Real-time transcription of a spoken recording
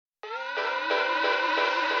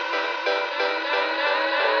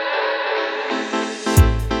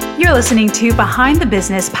are listening to Behind the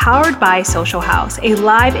Business, powered by Social House, a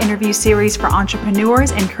live interview series for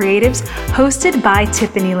entrepreneurs and creatives hosted by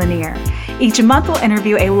Tiffany Lanier. Each month, we'll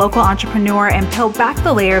interview a local entrepreneur and peel back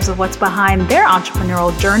the layers of what's behind their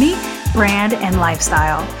entrepreneurial journey, brand, and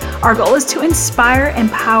lifestyle. Our goal is to inspire,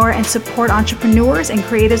 empower, and support entrepreneurs and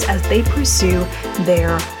creatives as they pursue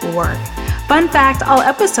their work. Fun fact, all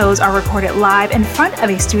episodes are recorded live in front of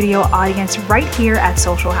a studio audience right here at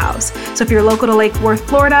Social House. So if you're local to Lake Worth,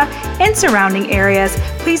 Florida, and surrounding areas,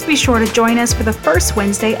 please be sure to join us for the first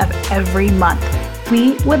Wednesday of every month.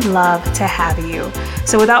 We would love to have you.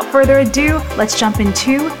 So without further ado, let's jump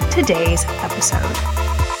into today's episode.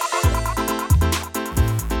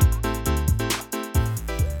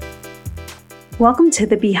 Welcome to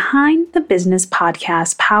the Behind the Business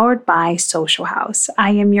podcast powered by Social House. I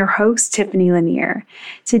am your host, Tiffany Lanier.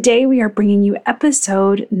 Today, we are bringing you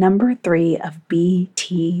episode number 3 of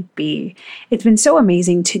BTB. It's been so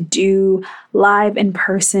amazing to do live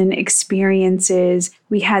in-person experiences.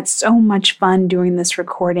 We had so much fun doing this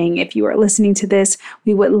recording. If you are listening to this,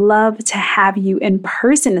 we would love to have you in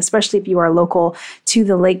person, especially if you are local to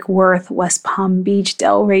the Lake Worth, West Palm Beach,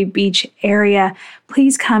 Delray Beach area.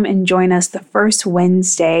 Please come and join us the first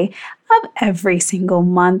Wednesday of every single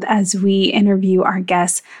month as we interview our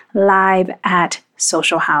guests live at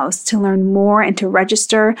Social House. To learn more and to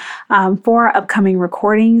register for our upcoming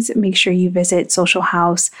recordings, make sure you visit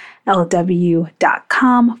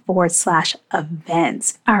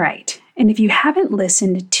socialhouselw.com/events. All right. And if you haven't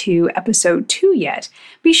listened to episode 2 yet,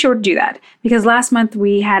 be sure to do that, because last month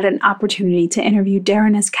we had an opportunity to interview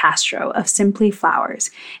Darren Castro of Simply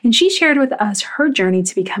Flowers, and she shared with us her journey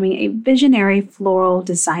to becoming a visionary floral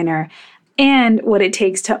designer and what it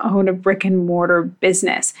takes to own a brick and mortar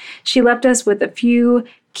business. She left us with a few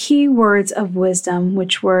key words of wisdom,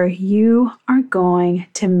 which were, you are going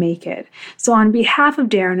to make it. So on behalf of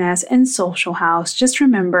Darren and Social House, just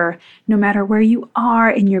remember, no matter where you are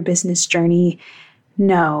in your business journey,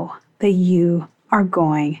 know that you are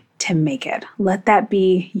going to make it. Let that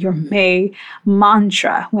be your May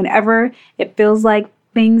mantra whenever it feels like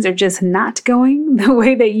things are just not going the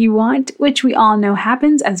way that you want, which we all know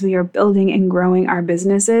happens as we are building and growing our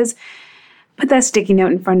businesses. Put that sticky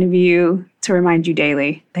note in front of you to remind you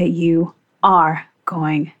daily that you are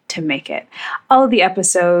going to make it. All of the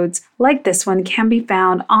episodes like this one can be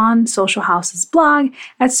found on Social House's blog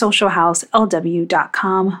at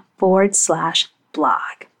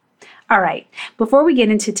socialhouselw.com/blog. All right, before we get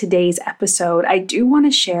into today's episode, I do want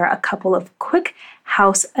to share a couple of quick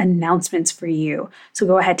house announcements for you. So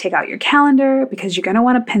go ahead, take out your calendar, because you're going to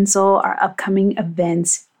want to pencil our upcoming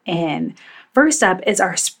events in. First up is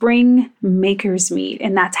our Spring Makers Meet,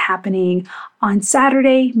 and that's happening on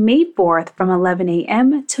Saturday, May 4th from 11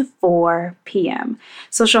 a.m. to 4 p.m.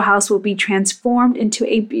 Social House will be transformed into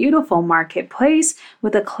a beautiful marketplace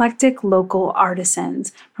with eclectic local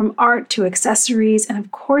artisans, from art to accessories, and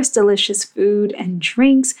of course, delicious food and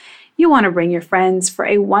drinks. You want to bring your friends for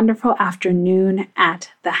a wonderful afternoon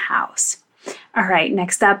at the house. All right,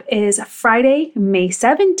 next up is Friday, May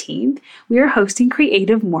 17th. We are hosting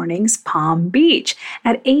Creative Mornings Palm Beach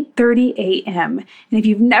at 8:30 a.m. And if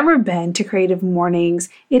you've never been to Creative Mornings,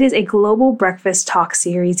 it is a global breakfast talk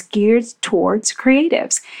series geared towards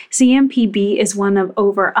creatives. CMPB is one of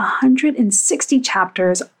over 160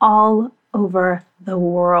 chapters all over the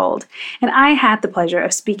world. And I had the pleasure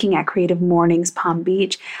of speaking at Creative Mornings Palm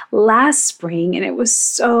Beach last spring, and it was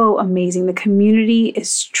so amazing. The community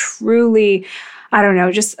is truly,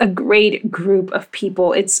 just a great group of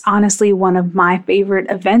people. It's honestly one of my favorite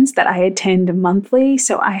events that I attend monthly.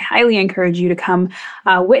 So I highly encourage you to come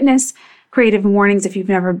witness Creative Mornings if you've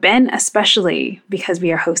never been, especially because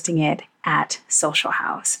we are hosting it at Social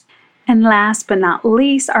House. And last but not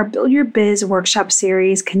least, our Build Your Biz workshop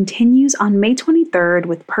series continues on May 23rd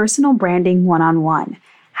with Personal Branding 1-on-1,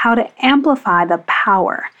 how to amplify the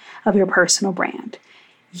power of your personal brand.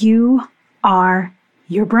 You are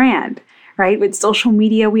your brand, right? With social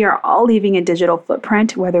media, we are all leaving a digital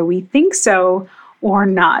footprint, whether we think so or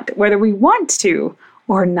not, whether we want to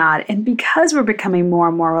or not. And because we're becoming more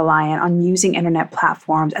and more reliant on using internet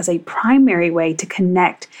platforms as a primary way to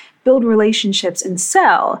connect, build relationships, and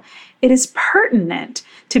sell, it is pertinent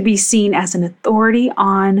to be seen as an authority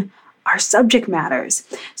on our subject matters.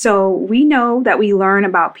 So we know that we learn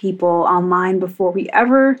about people online before we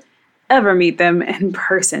ever meet them in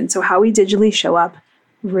person. So how we digitally show up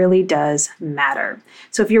really does matter.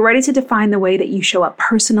 So if you're ready to define the way that you show up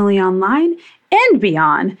personally online and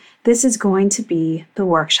beyond, this is going to be the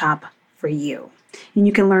workshop for you. And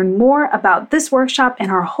you can learn more about this workshop and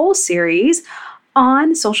our whole series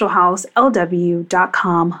on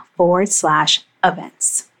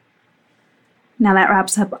socialhouselw.com/events. Now that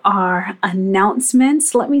wraps up our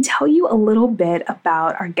announcements. Let me tell you a little bit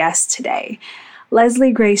about our guest today.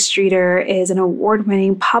 Leslie Gray Streeter is an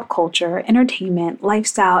award-winning pop culture, entertainment,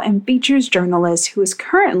 lifestyle, and features journalist who is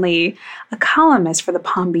currently a columnist for the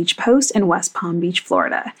Palm Beach Post in West Palm Beach,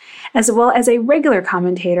 Florida, as well as a regular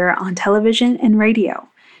commentator on television and radio.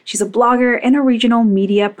 She's a blogger and a regional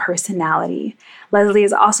media personality. Leslie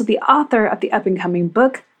is also the author of the up-and-coming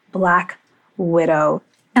book, Black Widow.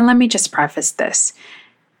 And let me just preface this.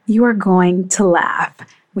 You are going to laugh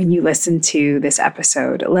when you listen to this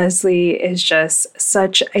episode. Leslie is just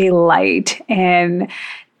such a light, and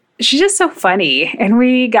she's just so funny. And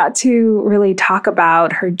we got to really talk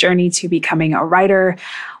about her journey to becoming a writer,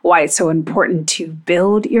 why it's so important to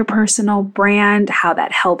build your personal brand, how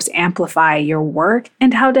that helps amplify your work,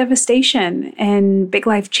 and how devastation and big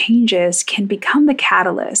life changes can become the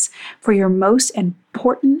catalyst for your most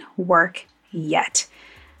important work yet.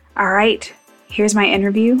 All right, here's my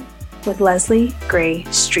interview with Leslie Gray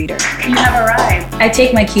Streeter. You have arrived. I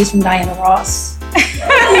take my cues from Diana Ross.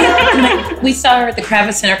 We saw her at the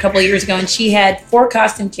Kravitz Center a couple of years ago, and she had 4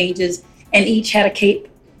 costume changes, and each had a cape.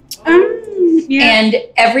 Yeah. And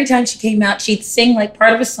every time she came out, she'd sing like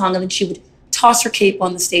part of a song, and then she would toss her cape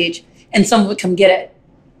on the stage, and someone would come get it,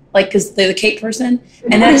 like because they're the cape person,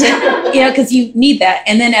 and that's it, because you need that.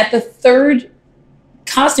 And then at the 3rd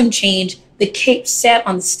costume change, the cape sat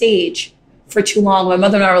on the stage for too long. My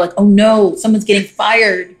mother and I were like, "Oh no, someone's getting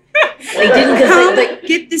fired." They didn't because they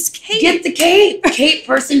get this cape. Get the cape. Cape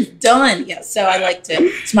person's done. Yeah, so I like to.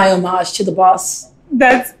 It's my homage to the boss.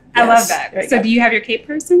 I love that. So, do you have your cape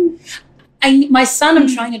person? My son, I'm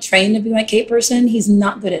trying to train to be my cape person. He's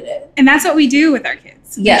not good at it. And that's what we do with our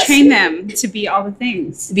kids. Yes. We train them to be all the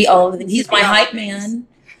things. To be all of the things. He's my hype man.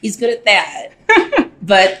 He's good at that.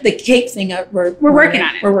 But the cape thing, we're working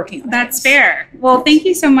on it. We're working on it. That's fair. Well, thank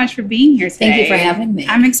you so much for being here today. Thank you for having me.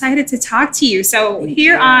 I'm excited to talk to you. So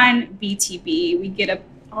here on BTB, we get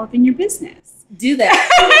all up in your business. Do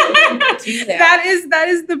that. Do that. That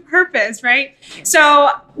is the purpose, right? So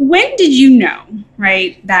when did you know,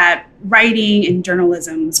 right, that writing and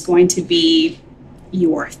journalism was going to be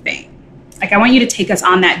your thing? Like, I want you to take us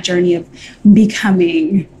on that journey of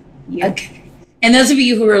becoming you. Okay. And those of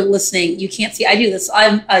you who are listening, you can't see, I do this.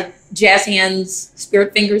 I'm a jazz hands,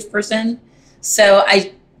 spirit fingers person. So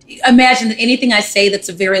I imagine that anything I say that's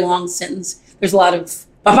a very long sentence, there's a lot of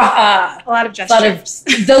a lot of gestures.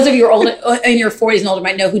 Those of you who are older, in your 40s and older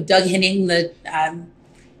might know who Doug Henning, the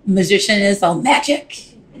musician, is. Oh,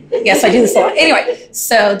 magic. Yes, I do this a lot. Anyway,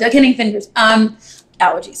 so Doug Henning fingers.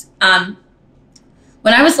 Allergies.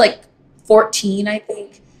 When I was like 14, I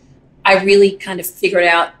think, I really kind of figured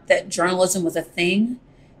out that journalism was a thing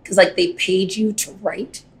because like they paid you to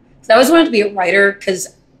write. So I always wanted to be a writer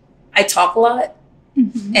because I talk a lot.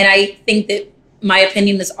 Mm-hmm. And I think that my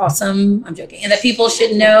opinion is awesome. I'm joking. And that people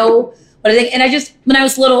should know what I think. And when I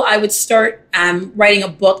was little, I would start writing a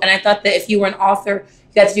book. And I thought that if you were an author,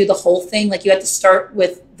 you had to do the whole thing. Like you had to start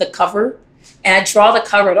with the cover. And I'd draw the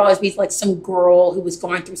cover. It'd always be like some girl who was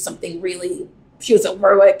going through something really, she was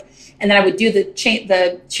heroic. And then I would do the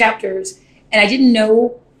chapters, and I didn't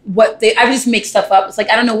know I would just make stuff up. It's like,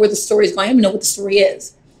 I don't know where the story is going. I don't even know what the story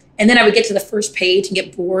is. And then I would get to the first page and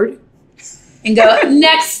get bored and go,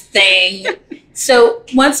 next thing. So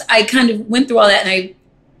once I kind of went through all that, and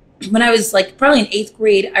when I was like probably in 8th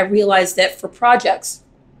grade, I realized that for projects,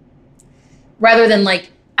 rather than like,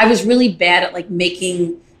 I was really bad at like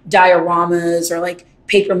making dioramas or like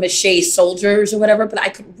paper mache soldiers or whatever, but I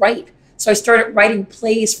could write. So I started writing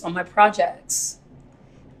plays from my projects,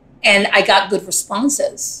 and I got good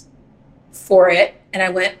responses for it. And I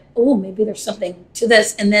went, oh, maybe there's something to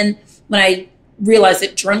this. And then when I realized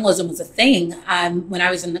that journalism was a thing, when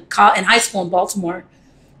I was in high school in Baltimore,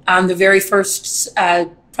 the very first,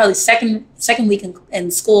 probably second week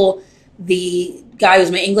in school, the guy who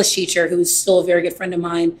was my English teacher, who was still a very good friend of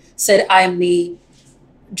mine, said, I'm the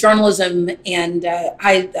journalism and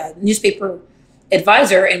newspaper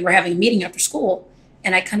advisor, and we're having a meeting after school.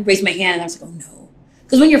 And I kind of raised my hand, and I was like, oh no.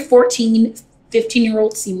 Because when you're 14,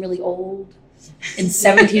 15-year-olds seem really old, and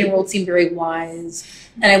 17-year-olds seem very wise.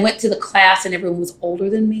 And I went to the class, and everyone was older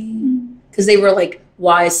than me, because they were like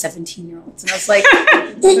wise 17-year-olds. And I was like,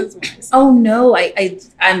 oh no,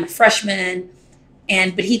 I'm a freshman.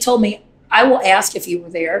 But he told me, I will ask if you were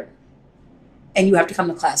there, and you have to come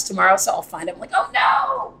to class tomorrow, so I'll find him. I'm like, oh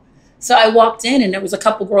no. So I walked in, and there was a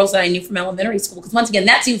couple girls that I knew from elementary school. Because once again,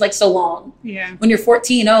 that seems like so long. Yeah. When you're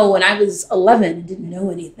 14, when I was 11 and didn't know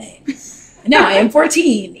anything. Now I am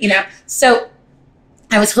 14, So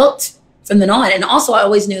I was hooked from then on. And also I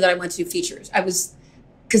always knew that I wanted to do features.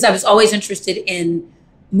 Because I was always interested in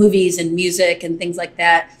movies and music and things like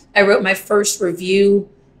that. I wrote my first review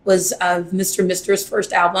was of Mr. Mister's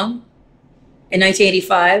first album in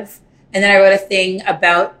 1985. And then I wrote a thing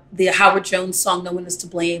about the Howard Jones song, No One Is to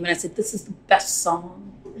Blame. And I said, this is the best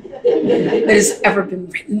song that has ever been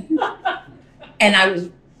written.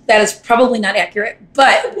 And that is probably not accurate,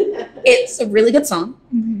 but it's a really good song.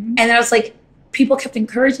 Mm-hmm. And then I was like, people kept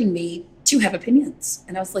encouraging me to have opinions.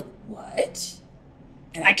 And I was like, what?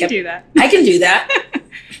 And I can do that. I can do that.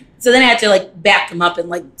 So then I had to like back them up and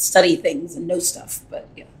like study things and know stuff. But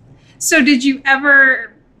yeah. So did you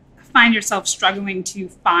ever find yourself struggling to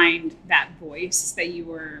find that voice that you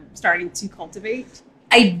were starting to cultivate?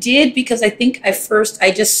 I did, because I think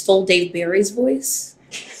I just stole Dave Barry's voice.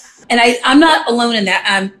 And I'm not alone in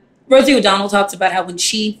that. Rosie O'Donnell talks about how when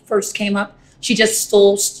she first came up, she just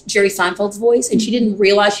stole Jerry Seinfeld's voice, and she didn't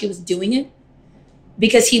realize she was doing it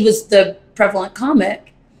because he was the prevalent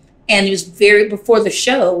comic. And he was before the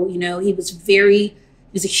show, he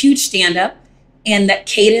was a huge stand-up, and that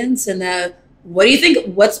cadence and the, what do you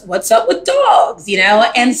think, what's up with dogs,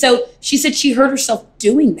 And so she said she heard herself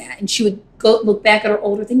doing that, and she would go look back at her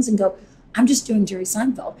older things and go, I'm just doing Jerry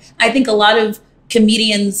Seinfeld. I think a lot of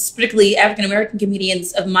comedians, particularly African-American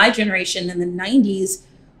comedians of my generation in the 90s,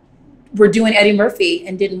 were doing Eddie Murphy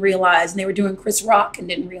and didn't realize, and they were doing Chris Rock and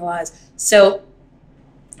didn't realize. So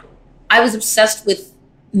I was obsessed with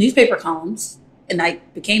newspaper columns, and I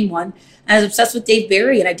became one. And I was obsessed with Dave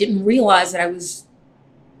Barry, and I didn't realize that I was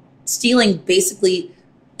stealing basically.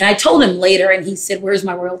 And I told him later, and he said, where's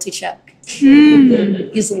my royalty check?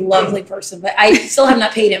 He's a lovely person, but I still have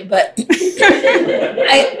not paid him. But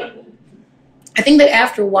I think that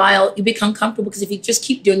after a while, you become comfortable, because if you just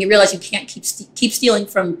keep doing it, you realize you can't keep stealing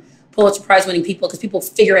from Pulitzer Prize winning people, because people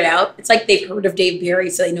figure it out. It's like they've heard of Dave Barry,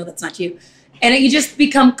 so they know that's not you. And you just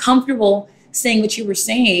become comfortable saying what you were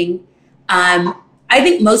saying. I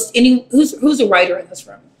think who's a writer in this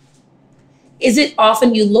room? Is it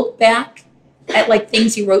often you look back at like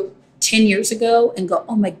things you wrote 10 years ago and go,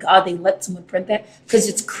 oh my God, they let someone print that? Because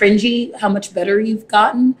it's cringy how much better you've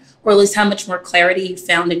gotten, or at least how much more clarity you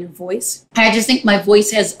found in your voice. I just think my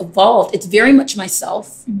voice has evolved. It's very much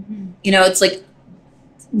myself. Mm-hmm. It's like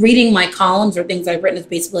reading my columns or things I've written is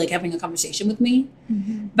basically like having a conversation with me.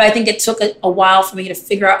 Mm-hmm. But I think it took a while for me to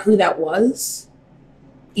figure out who that was.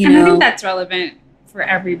 And I think that's relevant for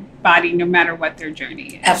everybody, no matter what their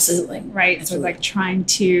journey is. Absolutely. Right? Absolutely. So like trying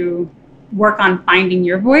to work on finding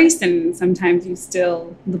your voice, and sometimes you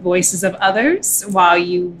steal the voices of others while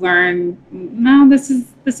you learn, no,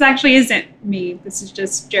 this actually isn't me. This is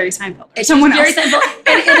just Jerry Seinfeld. It's someone Jerry else. Seinfeld.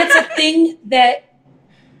 and it's a thing that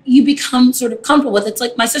you become sort of comfortable with. It's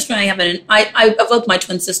like my sister and I have I love my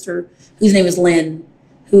twin sister, whose name is Lynn,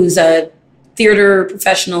 who's a theater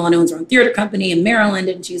professional and owns her own theater company in Maryland,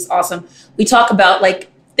 and she's awesome. We talk about like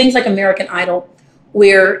things like American Idol,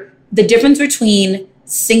 where the difference between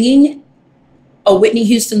singing a Whitney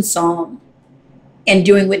Houston song and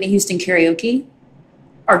doing Whitney Houston karaoke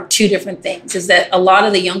are two different things. Is that a lot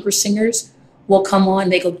of the younger singers will come on,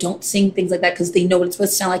 they go, don't sing things like that, because they know what it's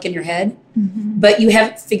supposed to sound like in your head. Mm-hmm. But you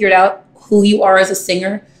haven't figured out who you are as a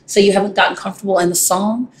singer, so you haven't gotten comfortable in the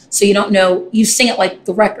song, so you don't know, you sing it like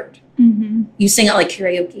the record. Mm-hmm. You sing it like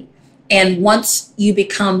karaoke. And once you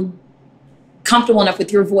become comfortable enough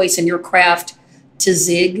with your voice and your craft to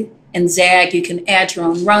zig and zag, you can add your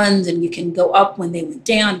own runs, and you can go up when they went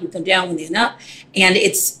down, you go down when they went up. And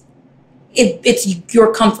it's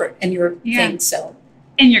your comfort and your thing. So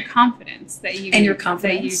and your confidence that you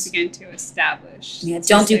begin to establish. Yeah,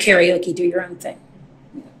 don't do karaoke, do your own thing.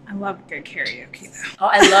 I love good karaoke though. Oh,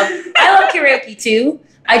 I love karaoke too.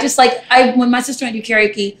 When my sister and I do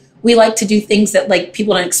karaoke, we like to do things that like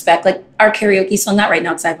people don't expect. Like our karaoke song, not right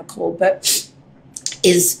now because I have a cold, but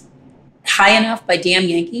is High Enough by Damn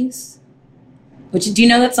Yankees. Do you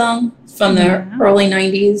know that song? It's from the early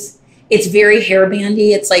 90s. It's very hair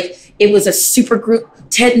bandy. It's like, it was a super group,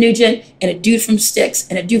 Ted Nugent and a dude from Styx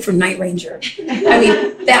and a dude from Night Ranger. I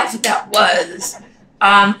mean, that's what that was.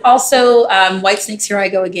 Also, Whitesnake's Here I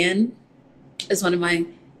Go Again is one of my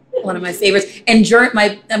favorites. And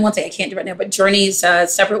I won't say I can't do it right now, but Journey's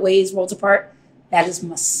Separate Ways, Worlds Apart, that is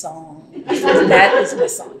my song. That is my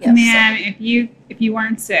song. Yes. Man, if you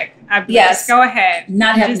weren't sick, I'd just go ahead.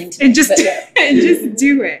 Not happening today. And just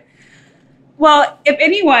do it. Well, if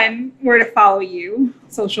anyone were to follow you,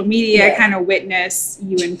 social media, kind of witness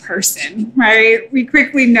you in person, right? We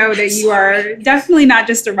quickly know that you are definitely not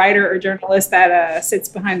just a writer or journalist that sits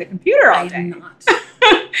behind the computer all day. I am not.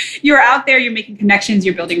 you're out there, you're making connections,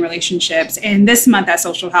 you're building relationships. And this month at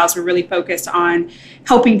Social House, we're really focused on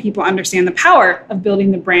helping people understand the power of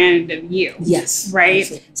building the brand of you. Yes. Right?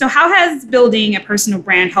 Absolutely. So how has building a personal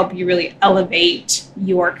brand helped you really elevate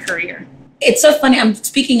your career? It's so funny. I'm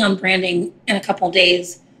speaking on branding in a couple of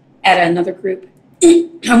days at another group.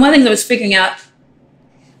 And one of the things I was figuring out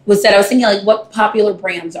was that I was thinking like what popular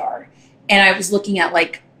brands are. And I was looking at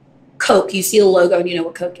like Coke. You see the logo and you know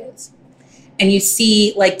what Coke is. And you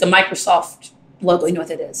see like the Microsoft logo, you know what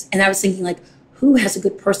that is. And I was thinking like, who has a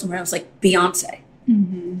good personal brand? I was like, Beyonce.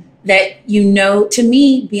 Mm-hmm. That, you know, to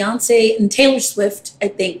me, Beyonce and Taylor Swift, I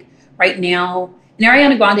think right now, and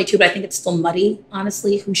Ariana Grande too, but I think it's still muddy,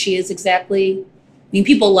 honestly, who she is exactly. I mean,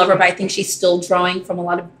 people love her, but I think she's still drawing from a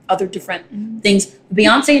lot of other different things.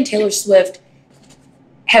 Beyonce and Taylor Swift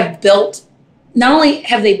have built, not only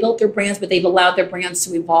have they built their brands, but they've allowed their brands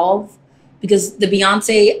to evolve, because the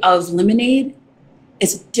Beyonce of Lemonade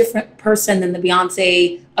is a different person than the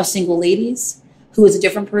Beyonce of Single Ladies, who is a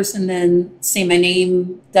different person than Say My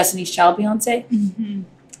Name, Destiny's Child Beyonce. Mm-hmm.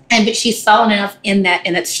 But she's solid enough in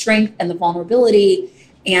that strength and the vulnerability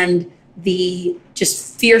and the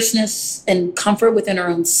just fierceness and comfort within her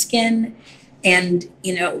own skin and,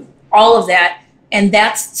 you know, all of that. And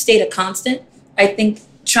that's stayed a constant. I think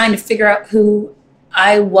trying to figure out who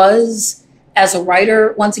I was as a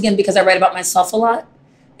writer, once again, because I write about myself a lot,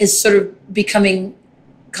 is sort of becoming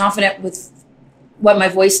confident with what my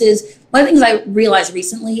voice is. One of the things I realized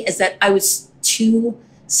recently is that I was too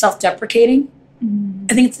self-deprecating.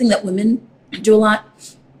 I think it's a thing that women do a lot.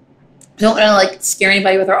 We don't want to like scare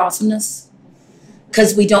anybody with our awesomeness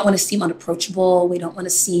because we don't want to seem unapproachable. We don't want to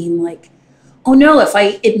seem like, oh no, if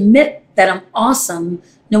I admit that I'm awesome,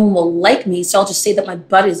 no one will like me. So I'll just say that my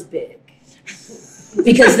butt is big,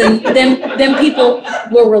 because then people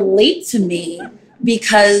will relate to me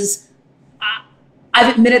because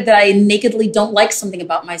I've admitted that I nakedly don't like something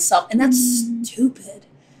about myself, and that's stupid.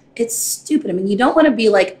 It's stupid. I mean, you don't want to be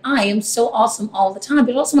like, I am so awesome all the time,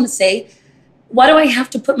 but you also want to say, why do I have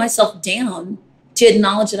to put myself down to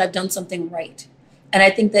acknowledge that I've done something right? And I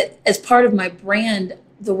think that as part of my brand,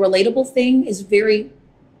 the relatable thing is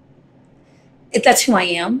that's who I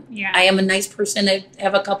am. Yeah. I am a nice person. I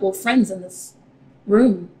have a couple of friends in this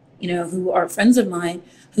room, you know, who are friends of mine,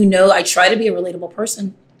 who know I try to be a relatable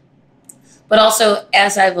person. But also,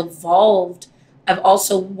 as I've evolved, I've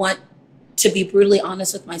also want to be brutally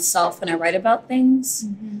honest with myself when I write about things.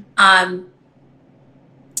 Mm-hmm.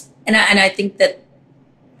 And I think that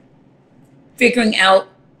figuring out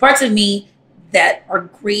parts of me that are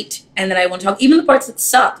great and that I want to talk, even the parts that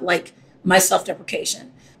suck, like my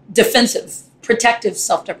self-deprecation, defensive, protective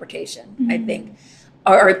self-deprecation, I think,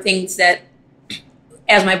 are things that,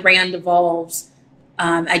 as my brand evolves,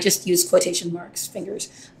 I just use quotation marks, fingers.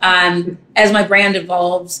 As my brand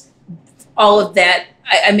evolves, all of that,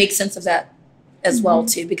 I make sense of that as well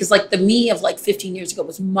too, because like the me of like 15 years ago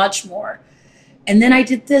was much more. And then I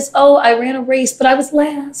did this, I ran a race, but I was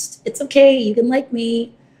last. It's okay, you can like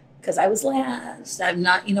me because I was last. I'm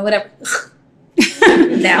not, whatever.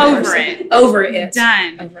 Over it.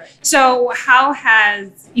 Done. Over it. So how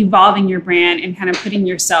has evolving your brand and kind of putting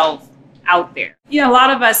yourself out there? A lot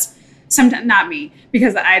of us, sometimes, not me,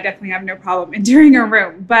 because I definitely have no problem entering a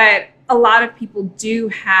room, but a lot of people do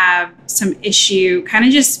have some issue kind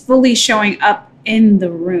of just fully showing up in the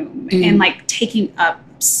room and like taking up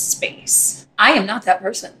space. I am not that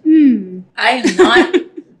person. I am not.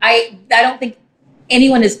 I don't think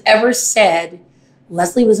anyone has ever said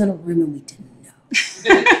Leslie was in a room and we didn't know.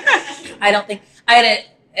 I don't think. I had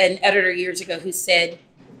an editor years ago who said,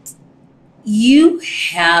 you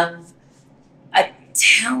have a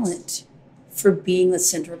talent for being the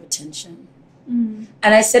center of attention. And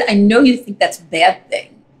I said, I know you think that's a bad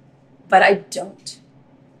thing, but I don't.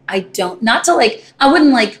 Not to I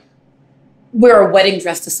wouldn't wear a wedding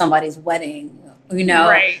dress to somebody's wedding,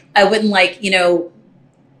 Right. I wouldn't I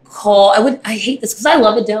hate this because I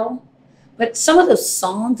love Adele, but some of those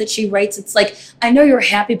songs that she writes, it's like, I know you're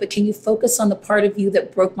happy, but can you focus on the part of you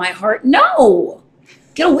that broke my heart? No,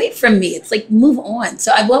 get away from me. It's like, move on.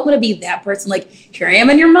 So I won't want to be that person. Like, here I am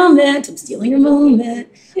in your moment. I'm stealing your moment.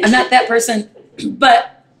 I'm not that person.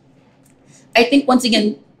 But I think, once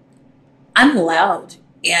again, I'm loud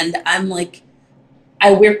and I'm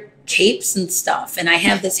I wear capes and stuff and I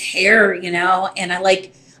have this hair, and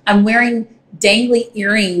I'm wearing dangly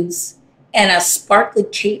earrings and a sparkly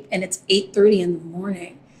cape and it's 8:30 in the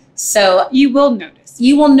morning. So you will notice.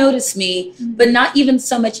 You will notice me, but not even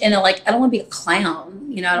so much in I don't want to be a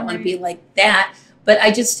clown. I don't want to be like that. But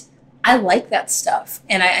I like that stuff.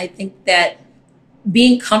 And I think that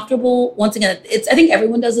being comfortable, once again, I think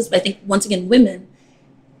everyone does this, but I think, once again, women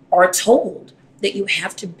are told that you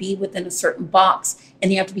have to be within a certain box,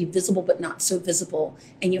 and you have to be visible but not so visible,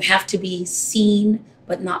 and you have to be seen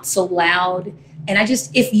but not so loud. And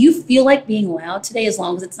if you feel like being loud today, as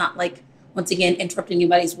long as it's not like, once again, interrupting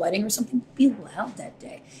anybody's wedding or something, be loud that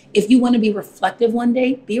day. If you want to be reflective one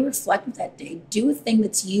day, be reflective that day. Do a thing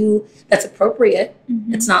that's appropriate.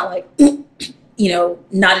 Mm-hmm. It's not like,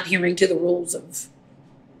 not adhering to the rules of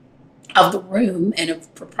the room and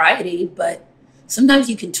of propriety, but sometimes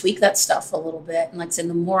you can tweak that stuff a little bit. And like I said,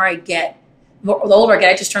 the older I get,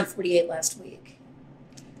 I just turned 48 last week.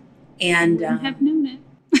 And I have known it.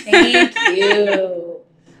 Thank you.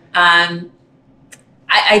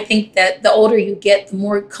 I think that the older you get, the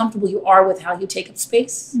more comfortable you are with how you take up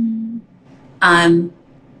space. Mm-hmm. And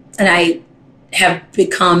I have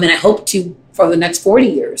become, and I hope to, for the next 40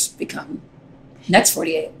 years, become next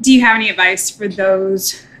 48. Do you have any advice for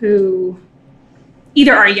those who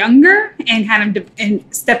either are younger and kind of and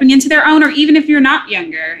stepping into their own, or even if you're not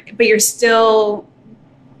younger, but you're still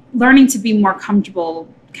learning to be more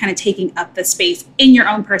comfortable kind of taking up the space in your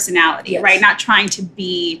own personality, yes. right? Not trying to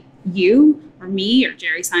be you or me or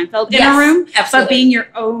Jerry Seinfeld in yes, a room, absolutely. But being your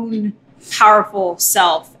own powerful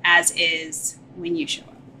self as is when you show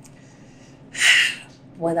up.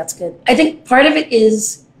 Boy, that's good. I think part of it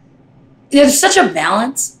is there's such a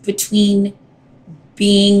balance between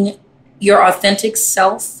being your authentic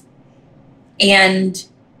self and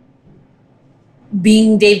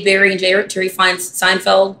being Dave Barry and Jerry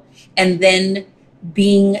Seinfeld, and then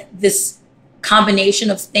being this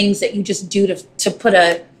combination of things that you just do to put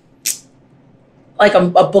a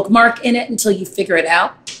bookmark in it until you figure it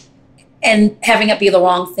out, and having it be the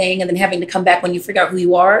wrong thing, and then having to come back when you figure out who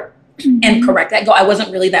you are mm-hmm. and correct that. Go, I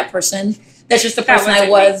wasn't really that person. That's just the person I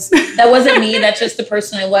was. That wasn't me. That's just the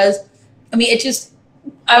person I was. I mean, we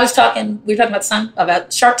were talking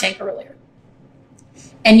about Shark Tank earlier.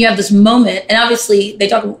 And you have this moment, and obviously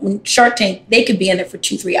when Shark Tank, they could be in there for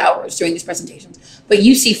 2-3 hours during these presentations, but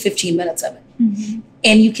you see 15 minutes of it. Mm-hmm.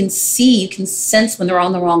 And you can sense when they're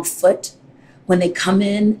on the wrong foot, when they come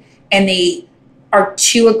in and they are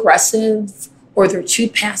too aggressive, or they're too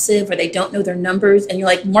passive, or they don't know their numbers. And you're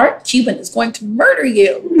like, Mark Cuban is going to murder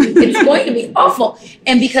you. It's going to be awful.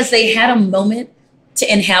 And because they had a moment to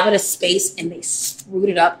inhabit a space and they screwed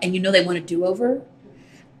it up, and they want to do over.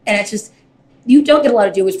 And it's just, you don't get a lot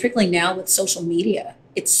of do-overs, particularly now with social media.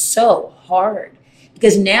 It's so hard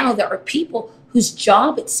because now there are people whose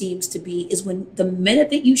job, it seems to be, is when the minute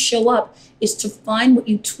that you show up is to find what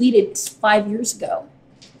you tweeted 5 years ago.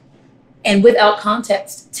 And without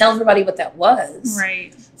context, tell everybody what that was.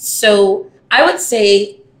 Right. So I would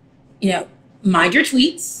say, mind your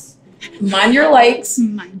tweets, mind your likes.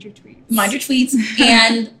 Mind your tweets.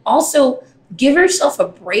 And also give yourself a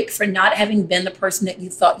break for not having been the person that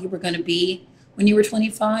you thought you were going to be when you were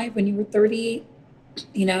 25, when you were 30,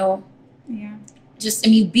 Yeah.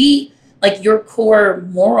 Be like your core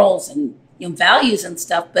morals and values and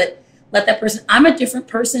stuff, but let that person, I'm a different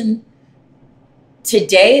person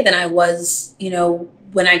today than I was,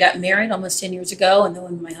 when I got married almost 10 years ago. And then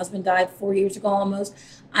when my husband died 4 years ago almost,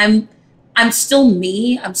 I'm still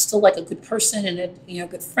me. I'm still like a good person and a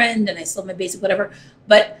good friend, and I still have my basic whatever.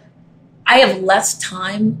 But I have less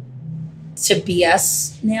time to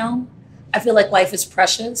BS now. I feel like life is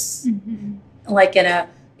precious. Mm-hmm.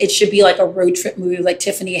 It should be like a road trip movie, like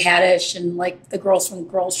Tiffany Haddish and like the girls from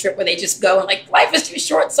Girls Trip, where they just go and like, life is too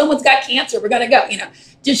short. Someone's got cancer. We're gonna go.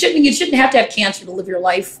 You shouldn't have to have cancer to live your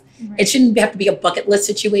life. Right. It shouldn't have to be a bucket list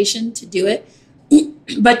situation to do it.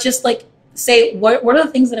 But just like say, what are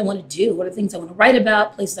the things that I want to do? What are the things I want to write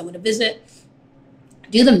about? Places I want to visit?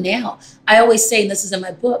 Do them now. I always say, and this is in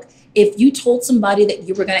my book, if you told somebody that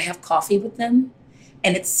you were going to have coffee with them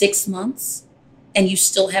and it's 6 months and you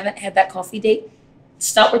still haven't had that coffee date,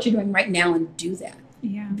 stop what you're doing right now and do that.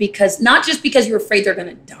 Yeah. Because not just because you're afraid they're going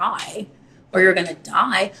to die or you're going to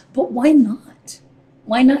die, but why not?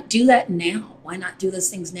 Why not do that now? Why not do those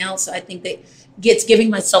things now? So I think that it's giving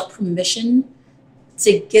myself permission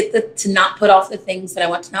to not put off the things that I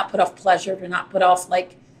want, to not put off pleasure, to not put off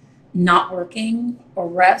like not working or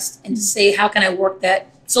rest, and to say, how can I work that,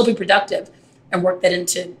 still be productive and work that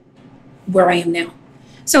into where I am now?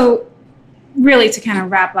 So really to kind of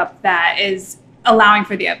wrap up that is allowing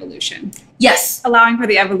for the evolution. Yes. Allowing for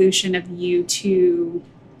the evolution of you to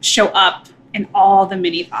show up in all the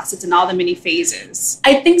many facets and all the many phases.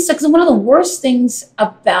 I think so, because one of the worst things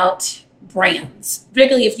about brands,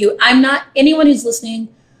 particularly I'm not anyone who's listening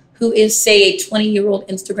who is, say, a 20-year-old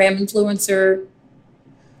Instagram influencer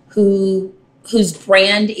whose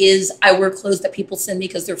brand is, I wear clothes that people send me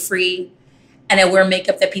because they're free, and I wear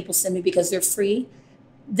makeup that people send me because they're free.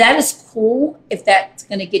 that is cool if that's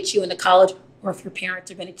going to get you into college, or if your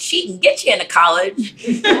parents are going to cheat and get you into college.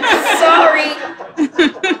 Sorry.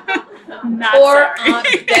 Not Poor sorry.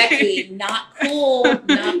 Aunt Becky. Not cool.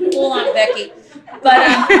 Not cool, Aunt Becky. But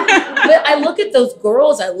I look at those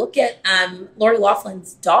girls. I look at Lori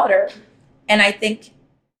Loughlin's daughter, and I think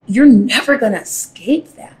you're never going to escape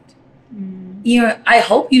that. You know, I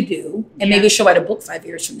hope you do, and maybe she'll write a book 5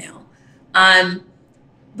 years from now.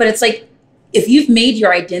 But it's like, if you've made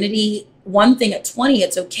your identity one thing at 20,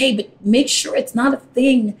 it's okay, but make sure it's not a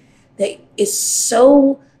thing that is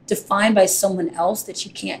so defined by someone else that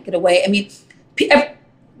you can't get away. I mean,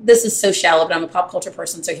 this is so shallow, but I'm a pop culture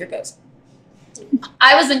person, so here goes.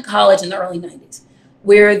 I was in college in the early 90s,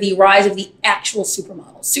 where the rise of the actual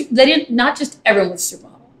supermodels, not just everyone was a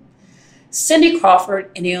supermodel. Cindy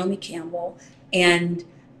Crawford and Naomi Campbell and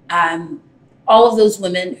all of those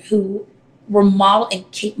women who were model, and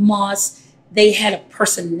Kate Moss, they had a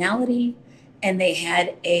personality, and they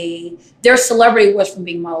had their celebrity was from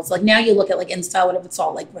being models. Like now you look at like InStyle, whatever, it's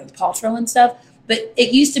all like Gwyneth Paltrow and stuff. But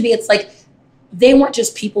it used to be, it's like, they weren't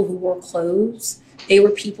just people who wore clothes. They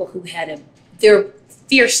were people who had their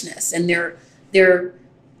fierceness and the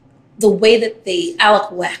way that Alec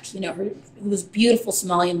Weck, you know, who was a beautiful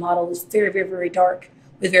Somalian model, was very, very, very dark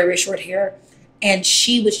with very, very short hair. And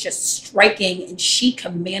she was just striking, and she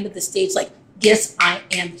commanded the stage like, yes, I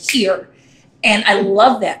am here. And I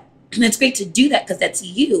love that. And it's great to do that because that's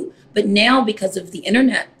you. But now, because of the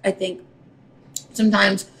internet, I think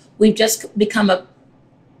sometimes we've just become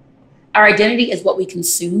our identity is what we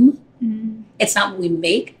consume. Mm-hmm. It's not what we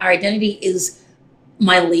make. Our identity is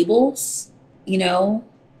my labels, you know,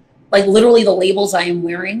 like literally the labels I am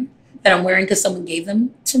wearing that I'm wearing because someone gave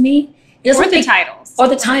them to me. Or the titles. Or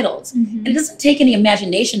the titles. Mm-hmm. It doesn't take any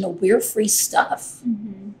imagination to wear free stuff.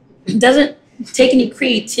 Mm-hmm. It doesn't take any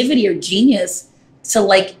creativity or genius to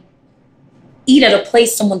like eat at a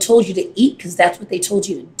place someone told you to eat because that's what they told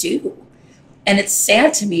you to do. And it's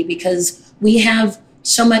sad to me because we have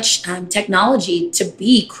so much technology to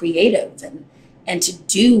be creative and to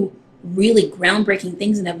do really groundbreaking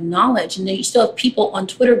things and have knowledge. And then you still have people on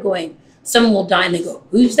Twitter going, someone will die, and they go,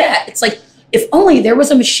 who's that? It's like, if only there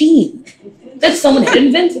was a machine that someone had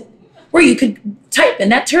invented where you could type in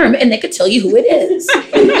that term and they could tell you who it is.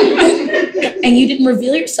 And you didn't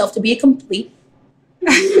reveal yourself to be a complete.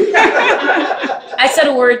 I said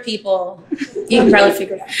a word, people. You can probably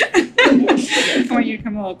figure it out. I want you to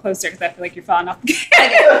come a little closer because I feel like you're falling off.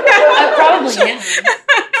 I probably am.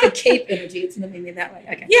 The cape energy, it's moving me that way.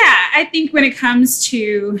 Okay. Yeah, I think when it comes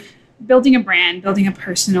to building a brand, building a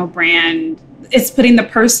personal brand, it's putting the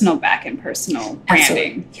personal back in personal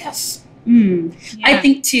branding. Absolutely. Yes. Yeah. I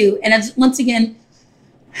think too, and once again,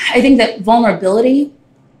 I think that vulnerability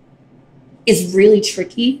is really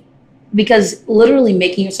tricky because literally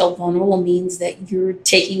making yourself vulnerable means that you're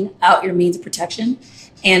taking out your means of protection.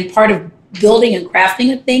 And part of building and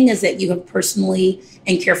crafting a thing is that you have personally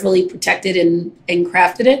and carefully protected and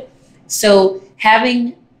crafted it. So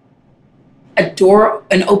having an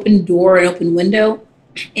open door, an open window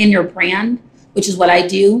in your brand, which is what I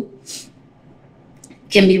do,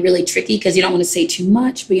 can be really tricky because you don't want to say too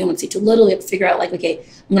much, but you don't want to say too little. You have to figure out like, okay,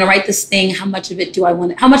 I'm going to write this thing. How much of me do I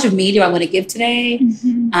want to give today?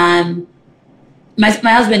 Mm-hmm. My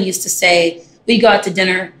husband used to say, we'd go out to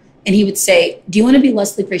dinner and he would say, do you want to be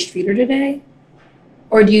Leslie Grace Streeter today?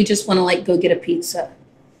 Or do you just want to like go get a pizza?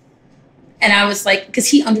 And I was like, because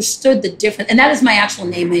he understood the difference. And that is my actual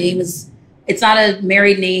name. My name it's not a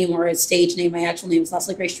married name or a stage name. My actual name is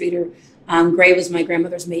Leslie Grace Streeter. Gray was my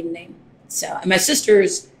grandmother's maiden name. So, and my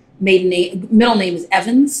sister's middle name is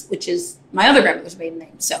Evans, which is my other grandmother's maiden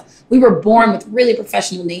name. So we were born with really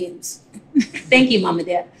professional names. Thank you, Mom and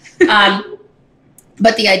Dad.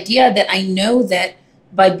 But the idea that I know that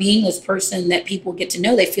by being this person that people get to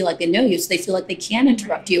know, they feel like they know you. So they feel like they can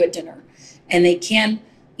interrupt you at dinner and they can,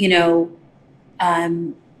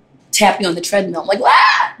 tap you on the treadmill. I'm like,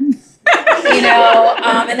 ah! And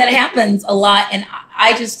that happens a lot. And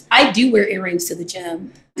I do wear earrings to the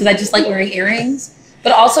gym because I just like wearing earrings,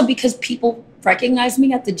 but also because people recognize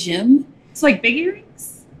me at the gym. It's like big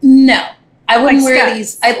earrings? No, I wouldn't like wear studs.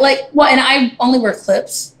 these. And I only wear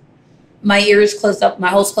clips. My ears closed up, my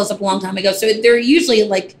hole's closed up a long time ago. So they're usually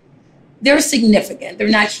they're significant. They're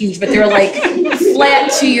not huge, but they're like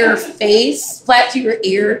flat to your face, flat to your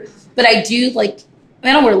ear. But I do I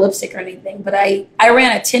don't wear lipstick or anything, but I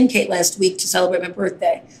ran a 10K last week to celebrate my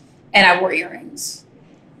birthday, and I wore earrings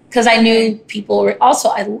because I knew people were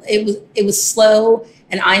also. It was slow,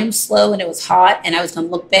 and I am slow, and it was hot, and I was going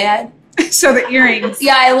to look bad. So the earrings.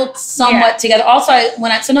 Yeah, I looked somewhat together. Also,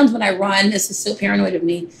 sometimes when I run, this is so paranoid of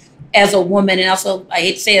me. as a woman, and also I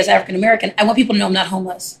hate to say as African American, I want people to know I'm not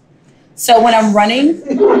homeless. So when I'm running,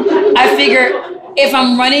 I figure if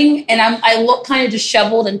I'm running and I look kind of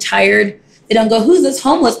disheveled and tired, they don't go, who's this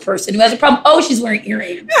homeless person who has a problem? Oh, she's wearing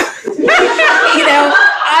earrings.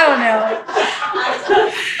 I don't know.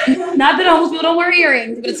 Not that homeless people don't wear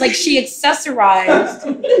earrings, but it's like she accessorized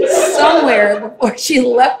somewhere before she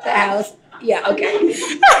left the house. Yeah, okay.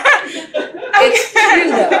 It's true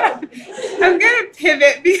though. I'm gonna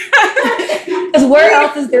pivot because where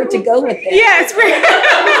else is there to go with it? Yes.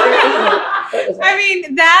 I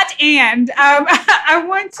mean that, and I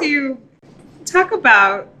want to talk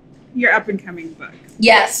about your up and coming book.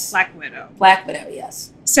 Yes, Black Widow. Black Widow.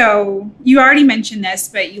 Yes. So you already mentioned this,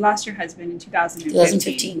 but you lost your husband in 2015.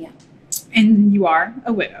 2015, yeah. And you are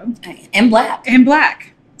a widow. And black. And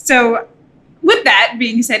black. So with that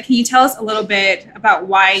being said, can you tell us a little bit about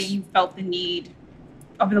why you felt the need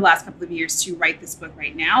over the last couple of years to write this book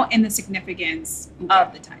right now and the significance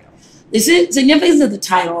of the title? The significance of the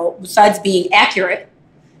title, besides being accurate,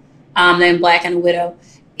 that I'm black and a widow,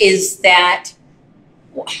 is that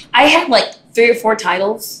I had like 3 or 4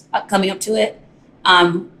 titles coming up to it.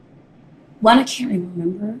 One I can't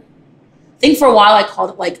remember. I think for a while I called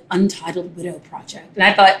it like Untitled Widow Project. And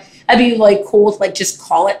I thought I'd be like cool to like just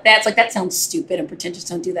call it that. It's like that sounds stupid and pretentious,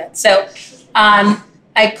 don't do that. So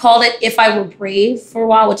I called it If I Were Brave for a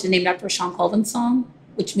while, which is named after a Sean Colvin song,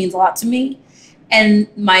 which means a lot to me. And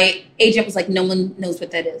my agent was like, no one knows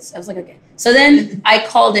what that is. I was like, okay. So then I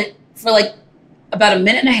called it for like about a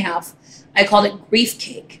minute and a half. I called it Grief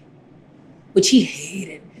Cake, which he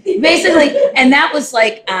hated. Basically, and that was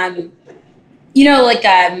like,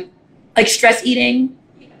 like stress eating.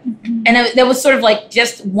 And that was sort of like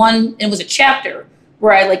just one, it was a chapter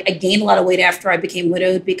where I gained a lot of weight after I became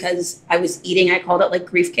widowed because I was eating. I called it like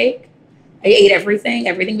Grief Cake. I ate everything.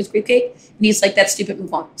 Everything was grief cake. And he's like, that's stupid,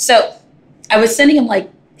 move on. So I was sending him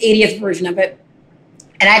like 80th version of it.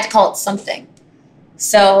 And I had to call it something.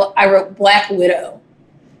 So I wrote Black Widow.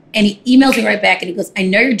 And he emails me right back and he goes, I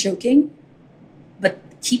know you're joking, but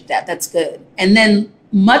keep that. That's good. And then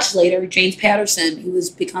much later, James Patterson, who has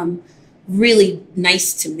become really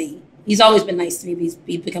nice to me. He's always been nice to me. He's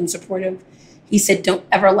become supportive. He said, don't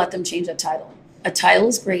ever let them change that title. A title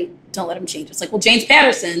is great. Don't let them change it. It's like, well, James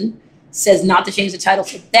Patterson says not to change the title.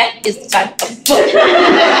 So that is the title of the book.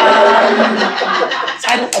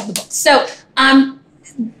 Title of the book. So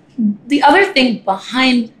the other thing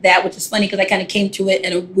behind that, which is funny because I kind of came to it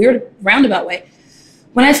in a weird roundabout way.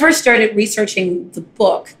 When I first started researching the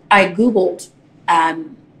book, I Googled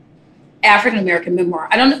African-American memoir.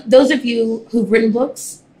 I don't know, those of you who've written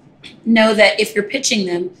books know that if you're pitching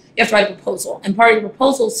them, you have to write a proposal. And part of your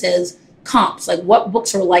proposal says comps, like what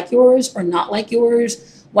books are like yours or not like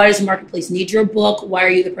yours. Why does the marketplace need your book? Why are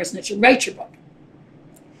you the person that should write your book?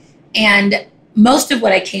 And most of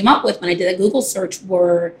what I came up with when I did a Google search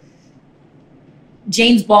were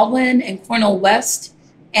James Baldwin and Cornel West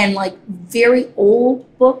and like very old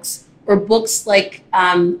books or books like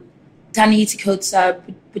Ta-Nehisi Coates'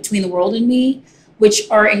 Between the World and Me, which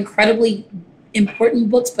are incredibly important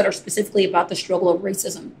books, but are specifically about the struggle of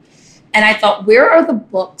racism. And I thought, where are the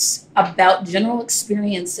books about general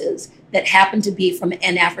experiences that happen to be from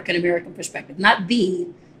an African-American perspective? Not the,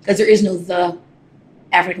 because there is no the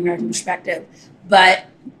African-American perspective, but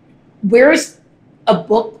where's a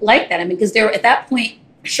book like that? I mean, because there at that point,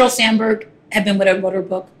 Sheryl Sandberg had been widowed, wrote her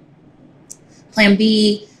book. Plan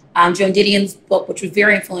B, Joan Didion's book, which was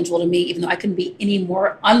very influential to me, even though I couldn't be any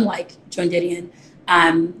more unlike Joan Didion,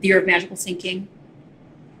 The Year of Magical Thinking,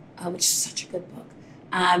 which is such a good book.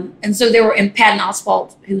 And so there were, and Patton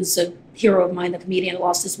Oswalt, who's a hero of mine, the comedian who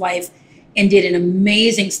lost his wife, and did an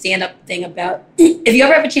amazing stand-up thing about, if you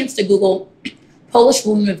ever have a chance to Google Polish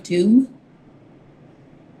Woman of Doom,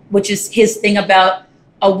 which is his thing about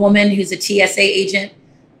a woman who's a TSA agent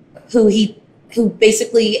who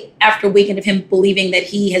basically, after a weekend of him believing that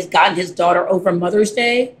he has gotten his daughter over Mother's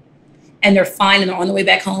Day and they're fine and they're on the way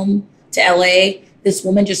back home to LA, this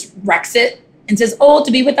woman just wrecks it and says, oh,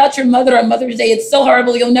 to be without your mother on Mother's Day, it's so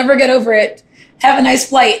horrible, you'll never get over it. Have a nice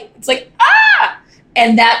flight. It's like, ah!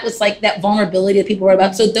 And that was like that vulnerability that people wrote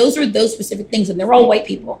about. So those are those specific things, and they're all white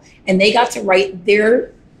people. And they got to write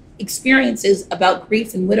their experiences about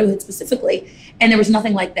grief and widowhood specifically. And there was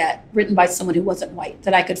nothing like that written by someone who wasn't white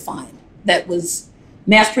that I could find that was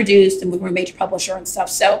mass produced and we were a major publisher and stuff.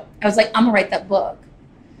 So I was like, I'm gonna write that book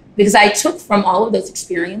because I took from all of those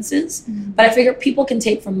experiences, but I figured people can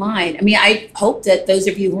take from mine. I mean, I hope that those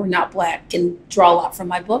of you who are not Black can draw a lot from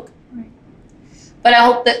my book, right. But I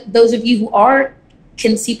hope that those of you who are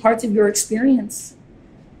can see parts of your experience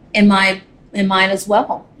in my in mind as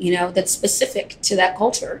well, that's specific to that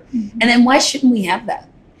culture. And then why shouldn't we have that?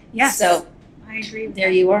 Yes. So I agree with there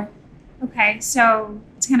that. you are. Okay, so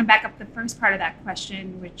to kind of back up the first part of that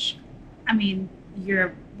question, which, I mean,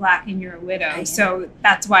 you're Black and you're a widow, so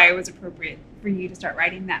that's why it was appropriate for you to start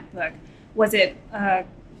writing that book. Was it a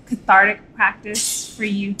cathartic practice for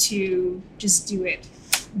you to just do it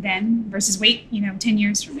then versus wait, 10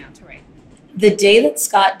 years from now to write? The day that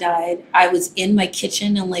Scott died, I was in my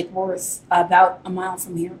kitchen in Lake Worth, about a mile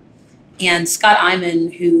from here. And Scott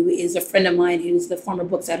Iman, who is a friend of mine, who's the former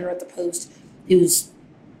books editor at the Post, who's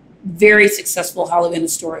very successful Hollywood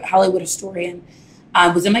historian,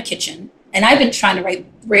 was in my kitchen. And I've been trying to write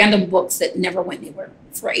random books that never went anywhere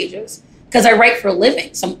for ages. Because I write for a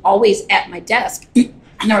living, so I'm always at my desk.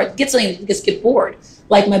 And I get something and just get bored.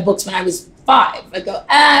 Like my books when I was 5. I go,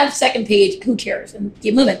 second page, who cares? And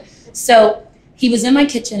keep moving. So he was in my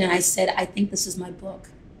kitchen and I said, I think this is my book.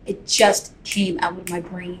 It just came out of my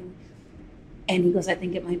brain. And he goes, I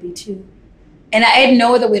think it might be too. And I had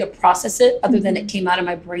no other way to process it other than it came out of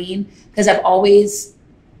my brain. Because I've always,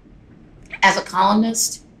 as a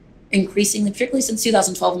columnist, increasingly, particularly since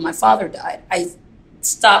 2012 when my father died, I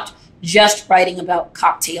stopped just writing about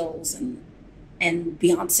cocktails and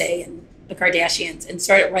Beyonce and the Kardashians and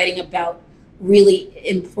started writing about really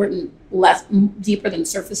important, deeper than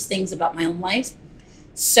surface things about my own life.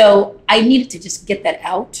 So I needed to just get that